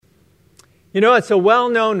You know, it's a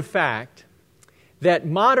well-known fact that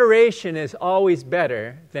moderation is always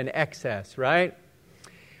better than excess, right?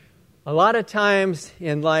 A lot of times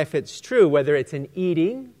in life it's true, whether it's in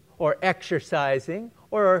eating or exercising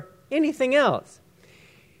or anything else.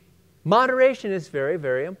 Moderation is very,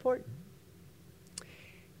 very important.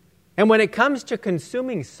 And when it comes to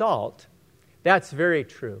consuming salt, that's very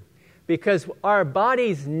true, because our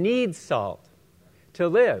bodies need salt to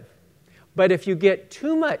live. But if you get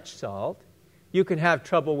too much salt, you can have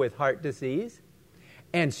trouble with heart disease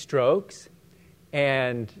and strokes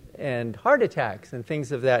and heart attacks and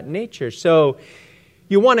things of that nature. So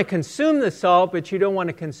you want to consume the salt, but you don't want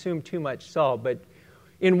to consume too much salt. But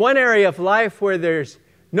in one area of life where there's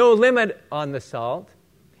no limit on the salt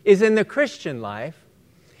is in the Christian life,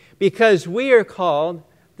 because we are called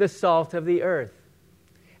the salt of the earth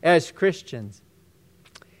as Christians.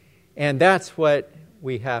 And that's what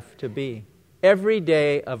we have to be every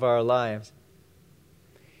day of our lives.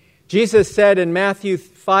 Jesus said in Matthew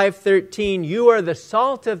 5:13, "You are the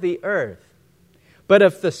salt of the earth. But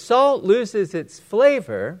if the salt loses its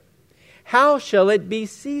flavor, how shall it be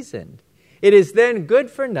seasoned? It is then good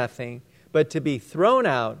for nothing but to be thrown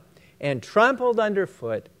out and trampled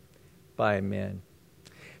underfoot by men."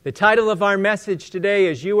 The title of our message today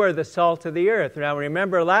is "You are the salt of the earth." Now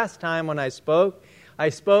remember last time when I spoke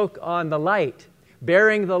on the light,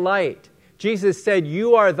 bearing the light. Jesus said,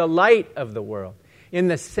 "You are the light of the world." In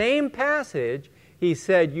the same passage, he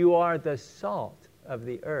said, "You are the salt of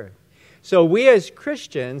the earth." So we as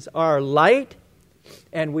Christians are light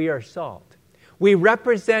and we are salt. We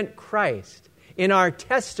represent Christ in our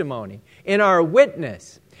testimony, in our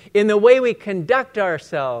witness, in the way we conduct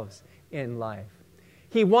ourselves in life.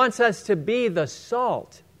 He wants us to be the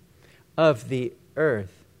salt of the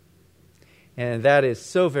earth. And that is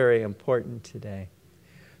so very important today.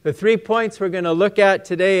 The 3 points we're going to look at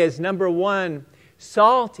today is, number 1,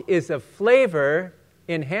 salt is a flavor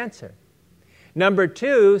enhancer. Number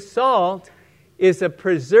 2, salt is a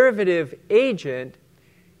preservative agent.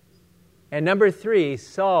 And number 3,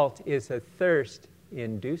 salt is a thirst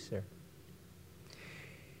inducer.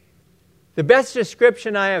 The best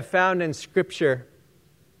description I have found in Scripture,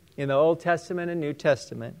 in the Old Testament and New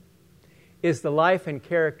Testament, is the life and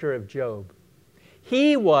character of Job.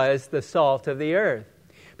 He was the salt of the earth,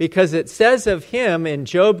 because it says of him in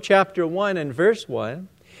Job chapter 1 and verse 1,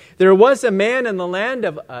 "There was a man in the land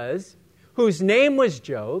of Uz whose name was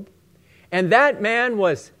Job, and that man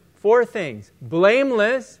was 4 things: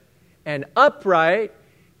 blameless and upright,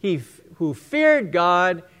 who feared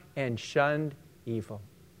God and shunned evil."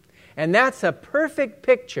 And that's a perfect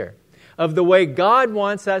picture of the way God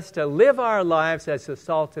wants us to live our lives as the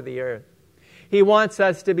salt of the earth. He wants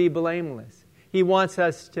us to be blameless. He wants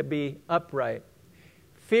us to be upright.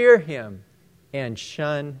 Fear Him and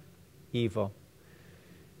shun evil.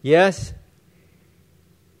 Yes,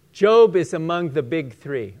 Job is among the big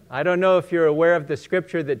 3. I don't know if you're aware of the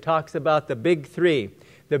scripture that talks about the big 3.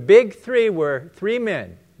 The big 3 were 3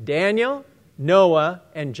 men: Daniel, Noah,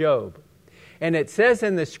 and Job. And it says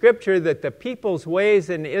in the scripture that the people's ways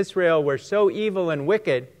in Israel were so evil and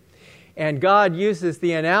wicked, and God uses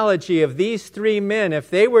the analogy of these 3 men. If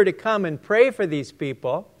they were to come and pray for these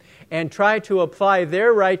people and try to apply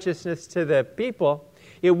their righteousness to the people,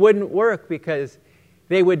 it wouldn't work, because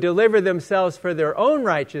they would deliver themselves for their own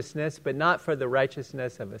righteousness, but not for the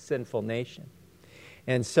righteousness of a sinful nation.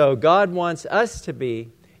 And so God wants us to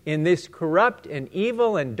be, in this corrupt and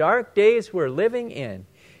evil and dark days we're living in,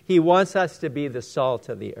 He wants us to be the salt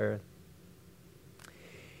of the earth.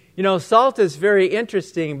 You know, salt is very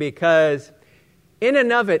interesting because in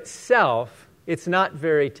and of itself, it's not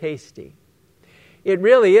very tasty. It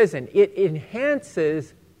really isn't. It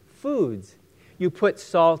enhances foods. You put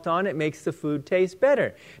salt on, it makes the food taste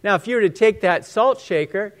better. Now, if you were to take that salt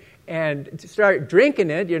shaker and start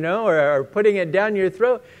drinking it, or putting it down your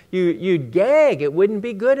throat, you'd gag. It wouldn't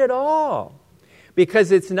be good at all,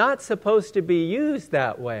 because it's not supposed to be used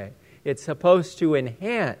that way. It's supposed to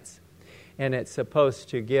enhance, and it's supposed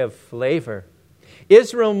to give flavor.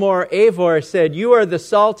 Israel Moore Avor said, "You are the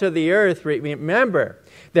salt of the earth." Remember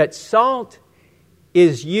that salt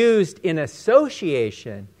is used in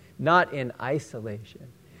association, not in isolation.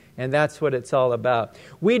 And that's what it's all about.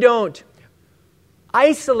 We don't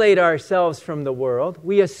isolate ourselves from the world.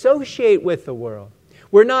 We associate with the world.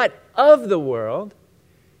 We're not of the world,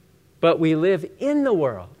 but we live in the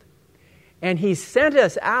world. And He sent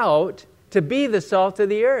us out to be the salt of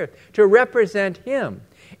the earth, to represent Him,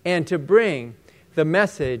 and to bring the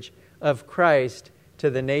message of Christ to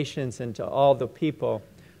the nations and to all the people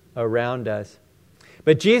around us.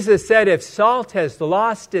 But Jesus said if salt has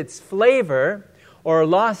lost its flavor, or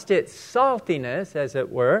lost its saltiness, as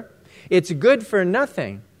it were, it's good for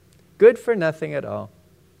nothing. Good for nothing at all.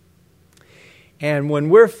 And when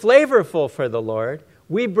we're flavorful for the Lord,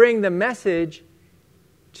 we bring the message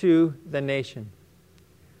to the nation.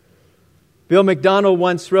 Bill McDonald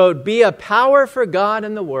once wrote, "Be a power for God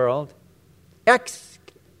in the world.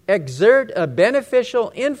 Exert a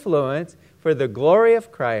beneficial influence for the glory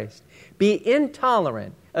of Christ. Be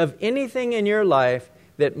intolerant of anything in your life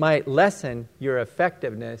that might lessen your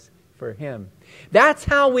effectiveness for Him." That's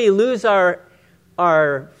how we lose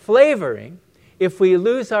our flavoring, if we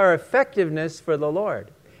lose our effectiveness for the Lord.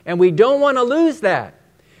 And we don't want to lose that.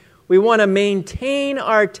 We want to maintain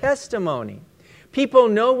our testimony. People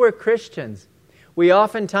know we're Christians. We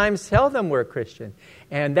oftentimes tell them we're Christian.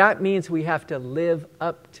 And that means we have to live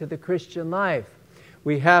up to the Christian life.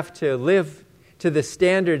 We have to live to the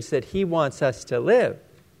standards that He wants us to live.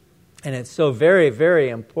 And it's so very, very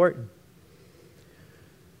important.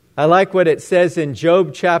 I like what it says in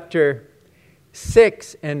Job chapter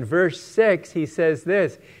 6 and verse 6. He says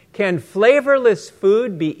this, "Can flavorless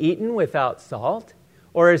food be eaten without salt?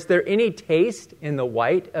 Or is there any taste in the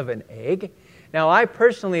white of an egg?" Now, I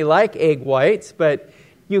personally like egg whites, but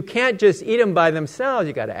you can't just eat them by themselves.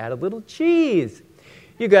 You got to add a little cheese.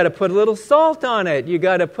 You got to put a little salt on it. You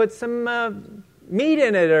got to put some meat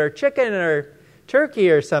in it, or chicken or turkey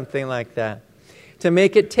or something like that, to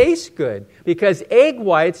make it taste good. Because egg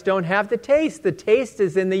whites don't have the taste. The taste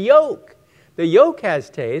is in the yolk. The yolk has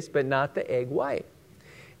taste, but not the egg white.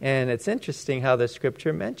 And it's interesting how the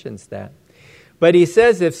Scripture mentions that. But he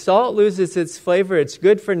says if salt loses its flavor, it's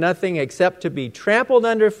good for nothing except to be trampled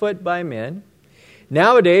underfoot by men.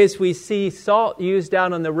 Nowadays, we see salt used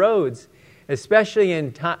out on the roads, especially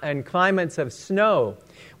in climates of snow,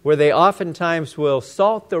 where they oftentimes will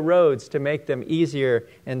salt the roads to make them easier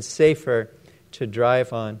and safer to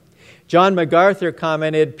drive on. John MacArthur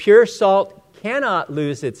commented, "Pure salt cannot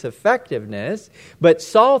lose its effectiveness, but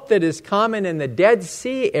salt that is common in the Dead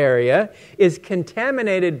Sea area is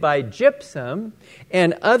contaminated by gypsum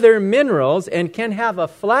and other minerals and can have a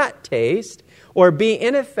flat taste or be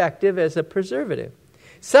ineffective as a preservative.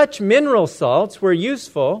 Such mineral salts were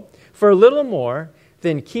useful for little more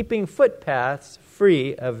than keeping footpaths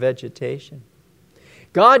free of vegetation."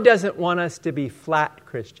 God doesn't want us to be flat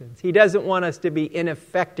Christians. He doesn't want us to be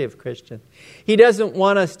ineffective Christians. He doesn't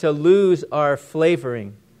want us to lose our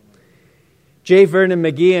flavoring. J. Vernon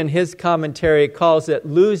McGee in his commentary calls it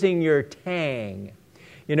losing your tang.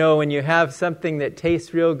 You know, when you have something that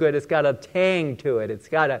tastes real good, it's got a tang to it. It's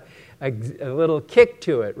got a little kick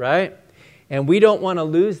to it, right? And we don't want to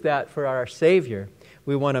lose that for our Savior.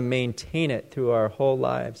 We want to maintain it through our whole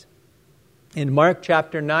lives. In Mark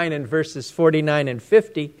chapter 9 and verses 49 and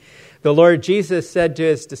 50, the Lord Jesus said to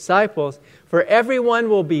His disciples, "For everyone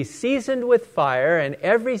will be seasoned with fire, and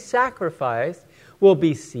every sacrifice will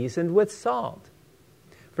be seasoned with salt."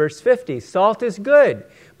 Verse 50, "Salt is good,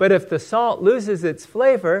 but if the salt loses its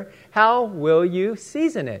flavor, how will you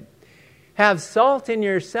season it? Have salt in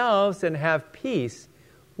yourselves and have peace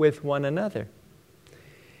with one another."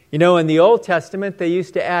 You know, in the Old Testament, they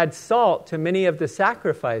used to add salt to many of the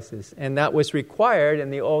sacrifices, and that was required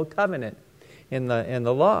in the Old Covenant, in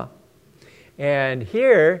the law. And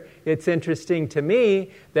here, it's interesting to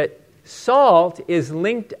me that salt is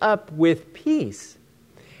linked up with peace.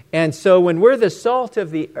 And so when we're the salt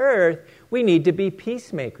of the earth, we need to be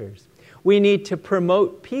peacemakers. We need to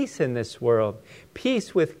promote peace in this world,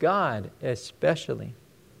 peace with God especially.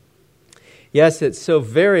 Yes, it's so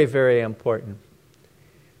very, very important.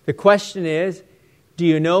 The question is, do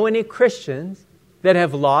you know any Christians that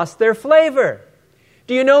have lost their flavor?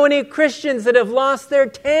 Do you know any Christians that have lost their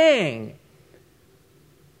tang?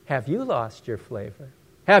 Have you lost your flavor?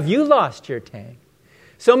 Have you lost your tang?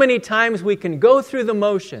 So many times we can go through the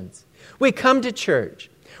motions. We come to church.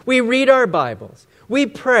 We read our Bibles. We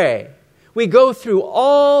pray. We go through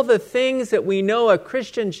all the things that we know a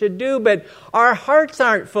Christian should do, but our hearts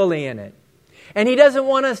aren't fully in it. And He doesn't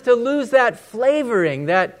want us to lose that flavoring,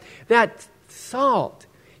 that salt.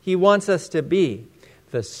 He wants us to be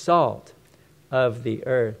the salt of the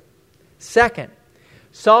earth. Second,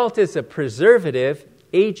 salt is a preservative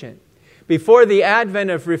agent. Before the advent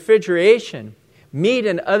of refrigeration, meat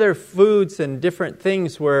and other foods and different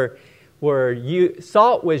things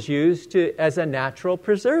salt was used as a natural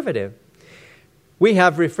preservative. We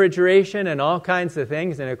have refrigeration and all kinds of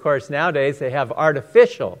things, and of course nowadays they have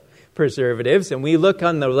artificial preservatives, and we look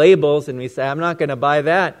on the labels and we say, "I'm not going to buy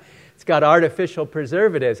that. It's got artificial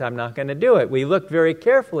preservatives. I'm not going to do it." We look very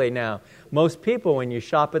carefully now. Most people, when you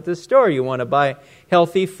shop at the store, you want to buy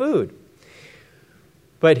healthy food.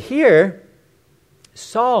 But here,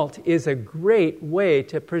 Salt is a great way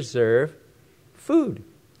to preserve food.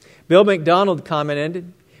 Bill McDonald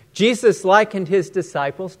commented, Jesus likened his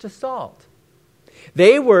disciples to salt.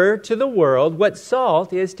 They were to the world what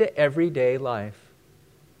salt is to everyday life.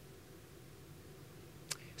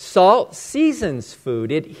 Salt seasons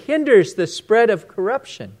food. It hinders the spread of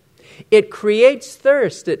corruption. It creates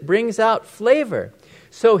thirst. It brings out flavor.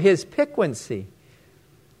 So his piquancy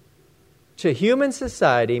to human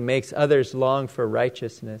society makes others long for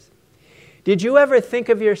righteousness. Did you ever think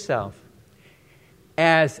of yourself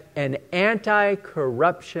as an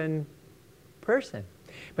anti-corruption person?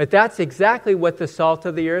 But that's exactly what the salt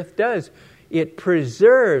of the earth does. It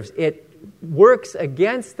preserves, it works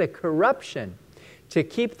against the corruption to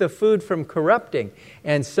keep the food from corrupting.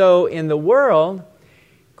 And so in the world,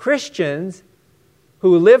 Christians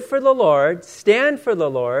who live for the Lord, stand for the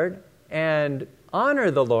Lord, and honor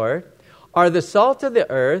the Lord are the salt of the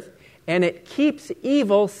earth, and it keeps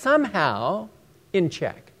evil somehow in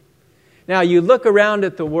check. Now, you look around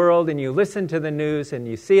at the world and you listen to the news and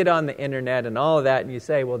you see it on the internet and all of that, and you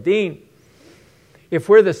say, well, Dean, if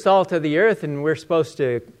we're the salt of the earth and we're supposed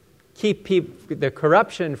to keep the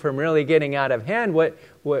corruption from really getting out of hand,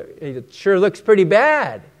 it sure looks pretty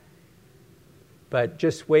bad. But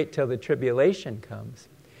just wait till the tribulation comes.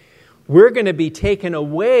 We're going to be taken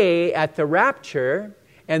away at the rapture,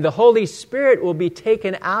 and the Holy Spirit will be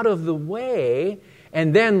taken out of the way,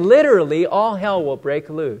 and then literally all hell will break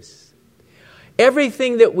loose.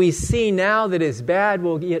 Everything that we see now that is bad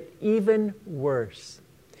will get even worse.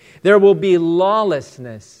 There will be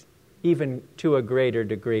lawlessness even to a greater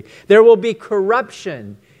degree. There will be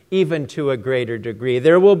corruption even to a greater degree.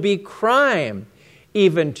 There will be crime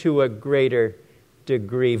even to a greater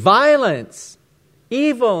degree. Violence,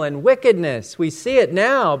 evil, and wickedness. We see it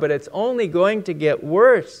now, but it's only going to get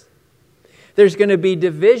worse. There's going to be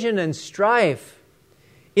division and strife,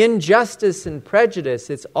 injustice and prejudice.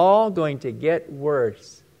 It's all going to get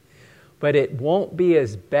worse. But it won't be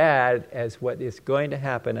as bad as what is going to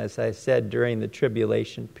happen, as I said, during the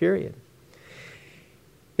tribulation period.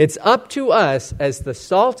 It's up to us as the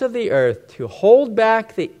salt of the earth to hold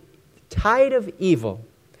back the tide of evil,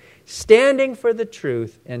 standing for the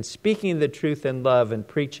truth and speaking the truth in love and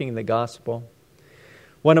preaching the gospel.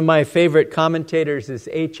 One of my favorite commentators is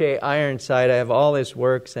H.A. Ironside. I have all his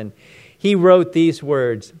works, and he wrote these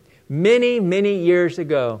words many, many years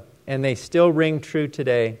ago, and they still ring true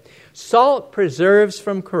today. Salt preserves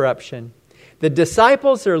from corruption. The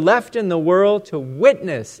disciples are left in the world to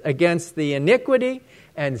witness against the iniquity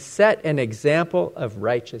and set an example of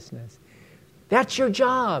righteousness. That's your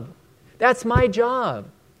job. That's my job.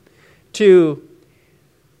 To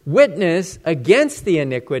witness against the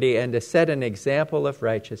iniquity and to set an example of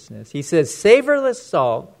righteousness. He says, savorless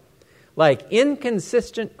salt, like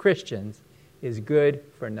inconsistent Christians, is good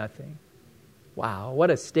for nothing. Wow, what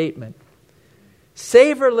a statement.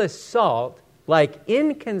 Savorless salt, like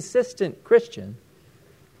inconsistent Christian,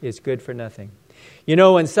 is good for nothing. You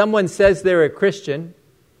know, when someone says they're a Christian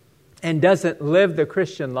and doesn't live the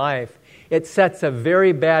Christian life, it sets a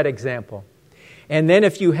very bad example. And then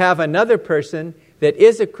if you have another person that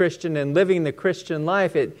is a Christian and living the Christian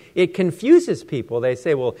life, it confuses people. They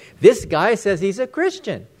say, well, this guy says he's a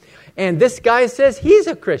Christian, and this guy says he's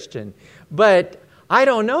a Christian. But I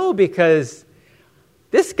don't know, because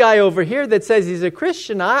this guy over here that says he's a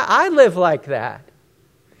Christian, I live like that.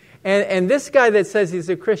 And this guy that says he's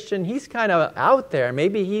a Christian, he's kind of out there.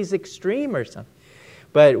 Maybe he's extreme or something.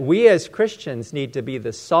 But we as Christians need to be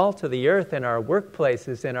the salt of the earth in our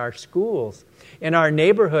workplaces, in our schools, in our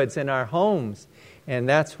neighborhoods, in our homes. And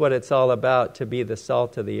that's what it's all about, to be the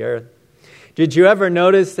salt of the earth. Did you ever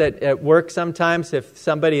notice that at work sometimes if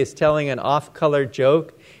somebody is telling an off-color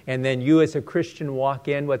joke and then you as a Christian walk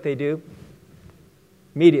in, what they do?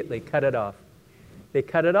 Immediately cut it off. They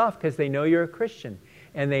cut it off because they know you're a Christian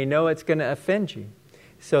and they know it's going to offend you.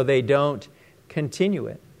 So they don't continue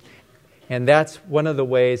it. And that's one of the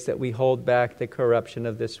ways that we hold back the corruption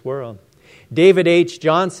of this world. David H.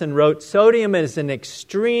 Johnson wrote, sodium is an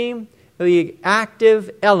extremely active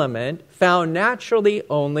element found naturally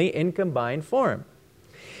only in combined form.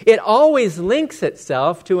 It always links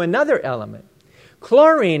itself to another element.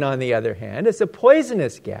 Chlorine, on the other hand, is a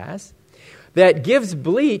poisonous gas that gives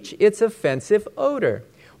bleach its offensive odor.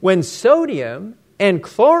 When sodium and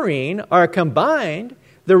chlorine are combined,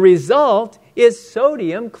 the result is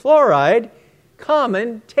sodium chloride,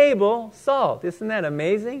 common table salt. Isn't that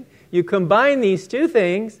amazing? You combine these two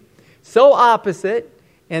things, so opposite,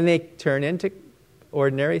 and they turn into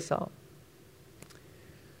ordinary salt.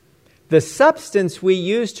 The substance we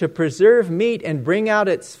use to preserve meat and bring out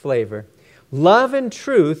its flavor Love and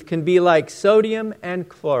truth can be like sodium and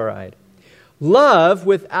chloride. Love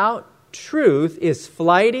without truth is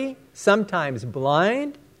flighty, sometimes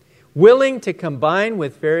blind, willing to combine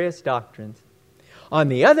with various doctrines. On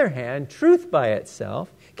the other hand, truth by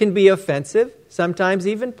itself can be offensive, sometimes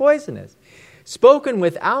even poisonous. Spoken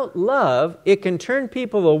without love, it can turn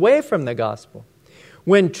people away from the gospel.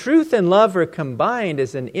 When truth and love are combined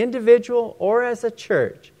as an individual or as a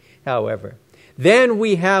church, however, then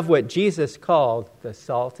we have what Jesus called the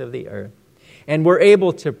salt of the earth. And we're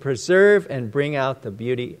able to preserve and bring out the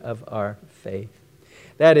beauty of our faith.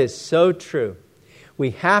 That is so true.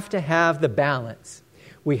 We have to have the balance.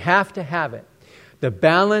 We have to have it. The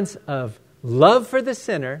balance of love for the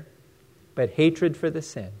sinner, but hatred for the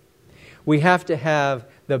sin. We have to have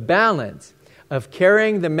the balance of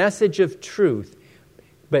carrying the message of truth,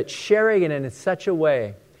 but sharing it in such a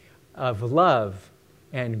way of love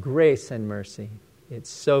and grace and mercy. It's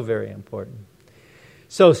so very important.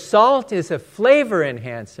 So salt is a flavor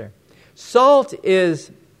enhancer. Salt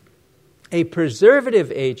is a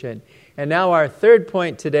preservative agent. And now our third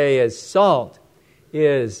point today is salt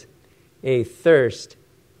is a thirst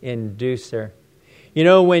inducer. You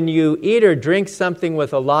know, when you eat or drink something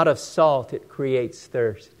with a lot of salt, it creates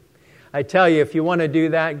thirst. I tell you, if you want to do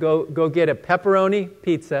that, go get a pepperoni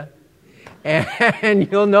pizza,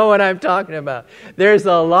 and you'll know what I'm talking about. There's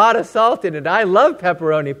a lot of salt in it. I love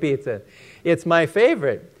pepperoni pizza. It's my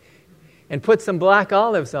favorite. And put some black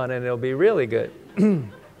olives on it, and it'll be really good.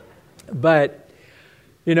 But,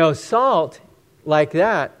 you know, salt like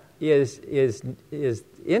that is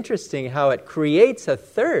interesting how it creates a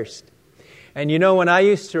thirst. And you know, when I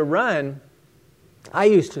used to run, I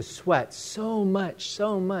used to sweat so much.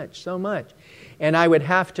 And I would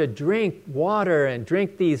have to drink water and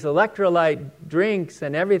drink these electrolyte drinks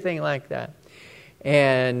and everything like that.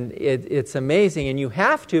 And it's amazing. And you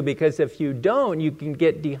have to, because if you don't, you can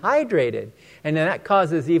get dehydrated. And then that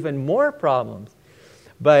causes even more problems.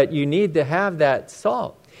 But you need to have that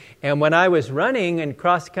salt. And when I was running in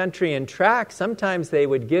cross country and track, sometimes they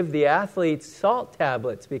would give the athletes salt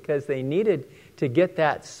tablets because they needed to get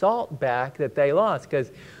that salt back that they lost,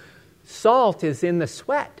 because salt is in the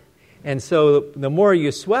sweat. And so the more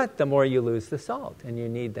you sweat, the more you lose the salt, and you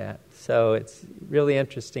need that. So it's really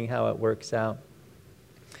interesting how it works out.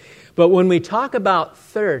 But when we talk about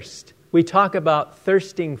thirst, we talk about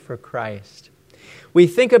thirsting for Christ. We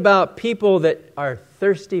think about people that are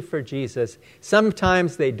thirsty for Jesus.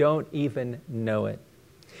 Sometimes they don't even know it.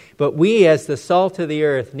 But we, as the salt of the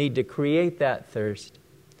earth, need to create that thirst.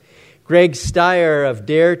 Greg Steyer of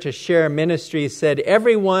Dare to Share Ministries said,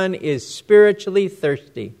 "Everyone is spiritually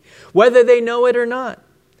thirsty, whether they know it or not.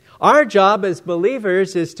 Our job as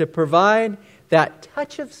believers is to provide that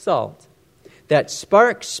touch of salt that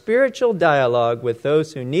sparks spiritual dialogue with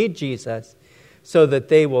those who need Jesus, so that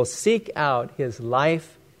they will seek out His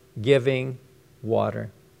life-giving water."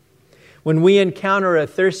 When we encounter a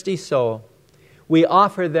thirsty soul, we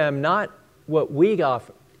offer them not what we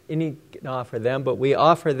offer them, but we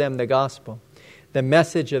offer them the gospel, the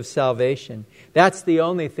message of salvation. That's the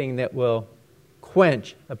only thing that will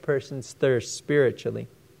quench a person's thirst spiritually.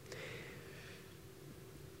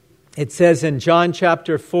 It says in John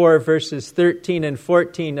chapter 4, verses 13 and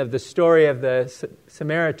 14 of the story of the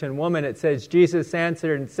Samaritan woman, it says, Jesus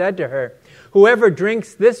answered and said to her, "Whoever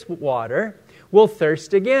drinks this water will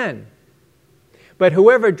thirst again. But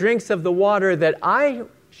whoever drinks of the water that I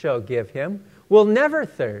shall give him will never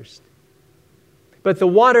thirst. But the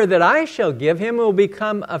water that I shall give him will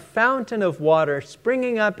become a fountain of water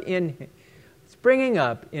springing up into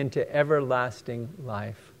everlasting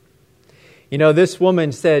life." You know, this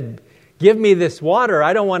woman said, "Give me this water.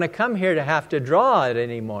 I don't want to come here to have to draw it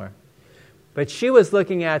anymore." But she was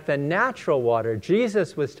looking at the natural water.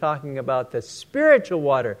 Jesus was talking about the spiritual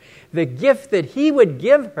water. The gift that He would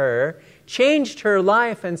give her changed her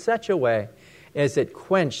life in such a way as it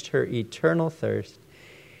quenched her eternal thirst.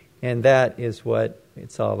 And that is what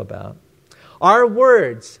it's all about. Our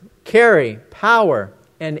words carry power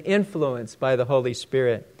and influence by the Holy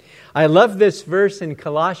Spirit. I love this verse in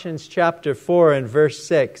Colossians chapter 4 and verse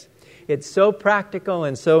 6. It's so practical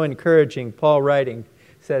and so encouraging. Paul writing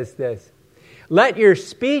says this, "Let your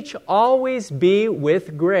speech always be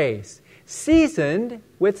with grace, seasoned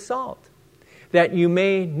with salt, that you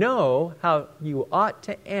may know how you ought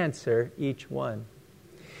to answer each one."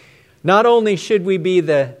 Not only should we be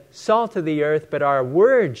the salt of the earth, but our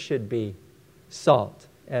words should be salt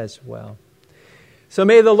as well. So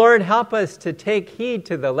may the Lord help us to take heed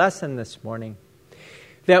to the lesson this morning,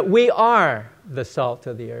 that we are the salt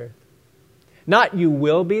of the earth. Not you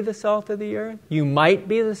will be the salt of the earth, you might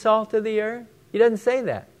be the salt of the earth. He doesn't say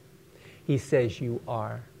that. He says you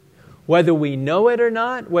are. Whether we know it or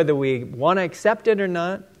not, whether we want to accept it or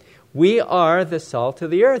not, we are the salt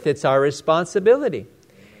of the earth. It's our responsibility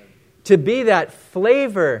to be that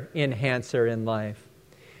flavor enhancer in life,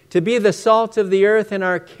 to be the salt of the earth in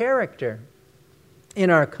our character, in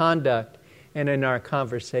our conduct, and in our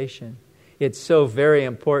conversation. It's so very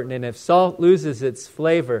important. And if salt loses its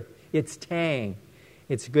flavor, its tang,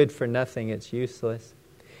 it's good for nothing. It's useless.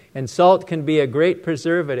 And salt can be a great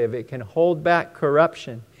preservative. It can hold back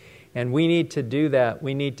corruption. And we need to do that.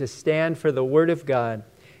 We need to stand for the Word of God.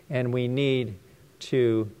 And we need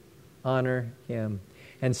to honor Him.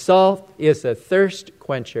 And salt is a thirst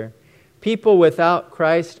quencher. People without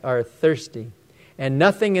Christ are thirsty. And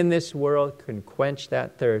nothing in this world can quench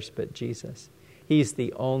that thirst but Jesus. He's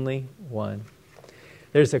the only one.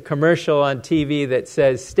 There's a commercial on TV that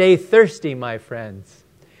says, "Stay thirsty, my friends."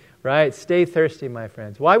 Right? Stay thirsty, my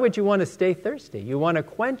friends. Why would you want to stay thirsty? You want to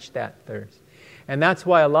quench that thirst. And that's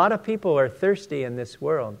why a lot of people are thirsty in this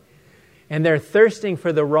world. And they're thirsting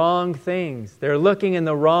for the wrong things. They're looking in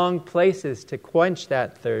the wrong places to quench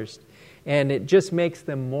that thirst. And it just makes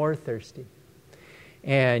them more thirsty.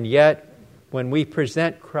 And yet, when we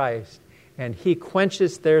present Christ and He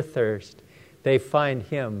quenches their thirst, they find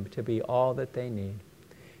Him to be all that they need.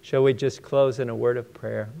 Shall we just close in a word of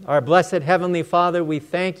prayer? Our blessed Heavenly Father, we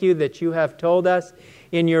thank You that You have told us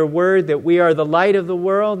in Your Word that we are the light of the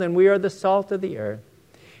world and we are the salt of the earth.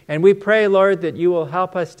 And we pray, Lord, that You will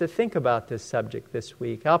help us to think about this subject this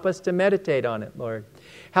week. Help us to meditate on it, Lord.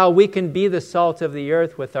 How we can be the salt of the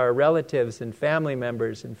earth with our relatives and family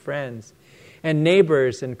members and friends and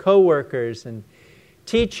neighbors and co-workers and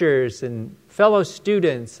teachers and fellow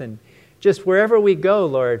students and just wherever we go,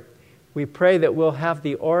 Lord. We pray that we'll have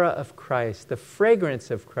the aura of Christ, the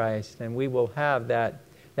fragrance of Christ, and we will have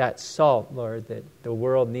that salt, Lord, that the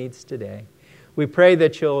world needs today. We pray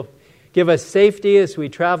that You'll give us safety as we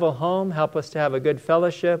travel home. Help us to have a good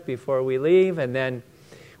fellowship before we leave. And then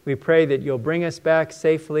we pray that You'll bring us back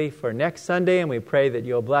safely for next Sunday. And we pray that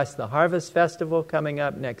You'll bless the Harvest Festival coming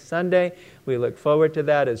up next Sunday. We look forward to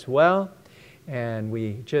that as well. And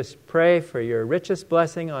we just pray for Your richest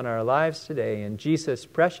blessing on our lives today. In Jesus'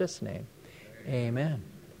 precious name, amen.